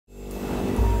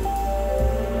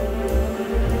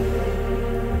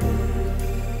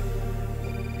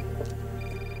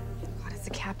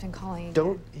calling.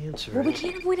 Don't answer. Well, we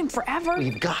can't avoid him forever.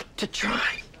 We've got to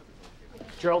try.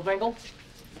 Gerald Vengel?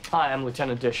 Hi, I'm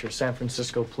Lieutenant Disher, San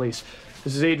Francisco Police.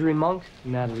 This is Adrian Monk,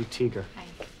 Natalie Teeger. Hi.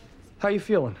 How you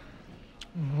feeling?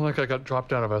 Like I got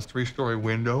dropped out of a 3-story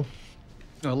window.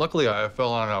 Luckily, I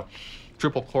fell on a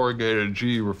triple corrugated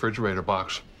GE refrigerator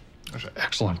box. That's an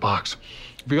excellent box.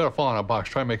 If you gotta fall on a box,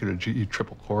 try and make it a GE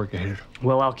triple corrugated.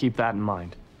 Well, I'll keep that in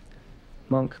mind.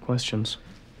 Monk, questions?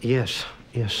 Yes,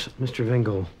 Mr.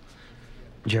 Vengel.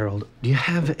 Gerald, do you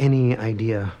have any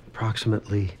idea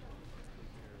approximately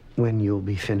when you'll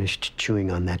be finished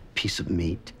chewing on that piece of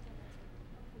meat?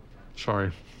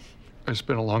 Sorry. It's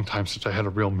been a long time since I had a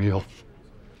real meal.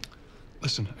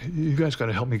 Listen, you guys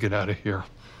gotta help me get out of here.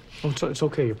 Oh, it's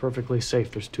okay. You're perfectly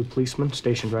safe. There's 2 policemen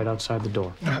stationed right outside the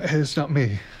door. It's not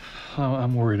me.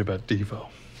 I'm worried about Devo.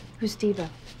 Who's Devo?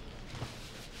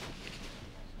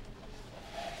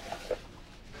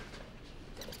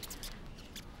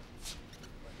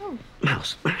 Oh.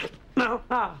 Mouse. No.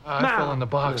 I fell in the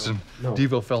box and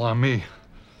Devo fell on me.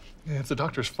 If the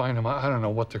doctors find him, I don't know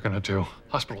what they're gonna do.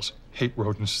 Hospitals hate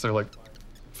rodents. They're like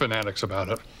fanatics about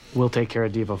it. We'll take care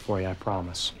of Devo for you, I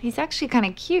promise. He's actually kind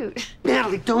of cute.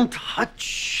 Natalie, don't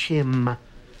touch him.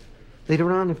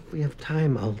 Later on, if we have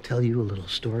time, I'll tell you a little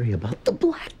story about the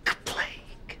Black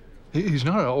Plague. He's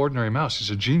not an ordinary mouse. He's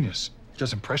a genius. He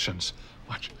does impressions.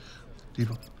 Watch.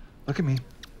 Devo, look at me.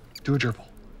 Do a gerbil.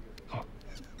 Oh,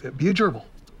 be a gerbil.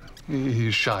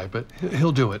 He's shy, but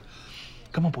he'll do it.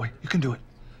 Come on, boy. You can do it.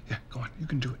 Yeah, go on. You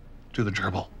can do it. Do the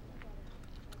gerbil.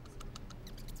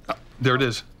 There it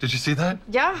is. Did you see that?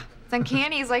 Yeah, it's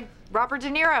uncanny. He's like Robert De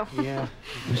Niro. Yeah.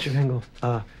 Mr. Vengel,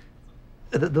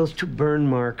 those 2 burn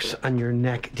marks on your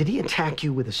neck, did he attack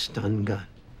you with a stun gun?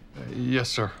 Yes,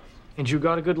 sir. And you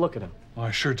got a good look at him. Oh, I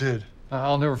sure did.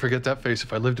 I'll never forget that face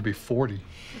if I live to be 40.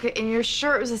 Okay, and you're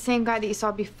sure it was the same guy that you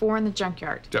saw before in the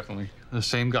junkyard? Definitely. The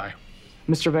same guy.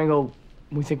 Mr. Vengel,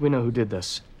 we think we know who did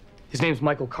this. His name's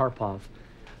Michael Karpov.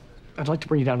 I'd like to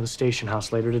bring you down to the station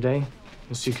house later today,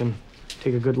 so you can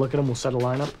take a good look at him. We'll set a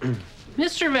lineup.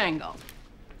 Mr. Vengel,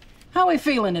 how are we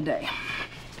feeling today?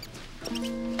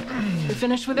 We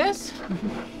finished with this?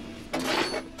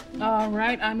 All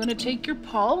right, I'm gonna take your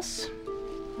pulse.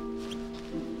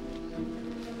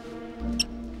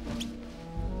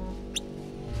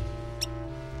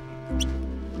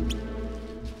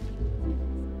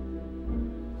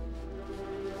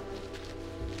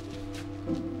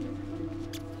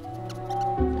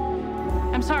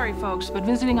 I'm sorry, folks, but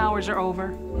visiting hours are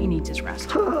over. He needs his rest.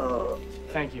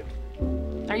 Thank you.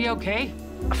 Are you okay?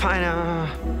 Fine,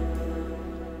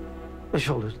 my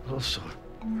shoulder's a little sore.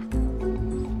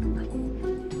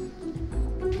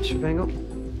 Mr. Vengel,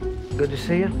 good to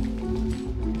see you.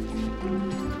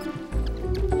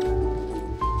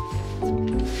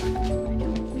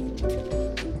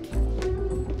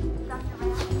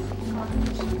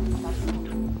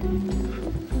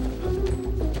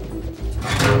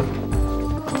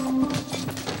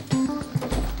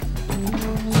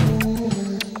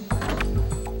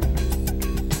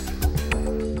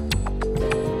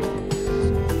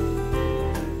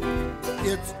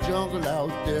 It's jungle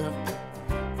out there,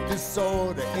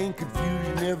 disorder and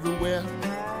confusion everywhere.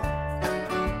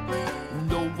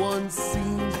 No one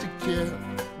seems to care.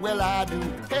 Well, I do.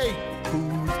 Hey,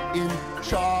 who's in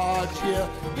charge here?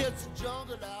 It's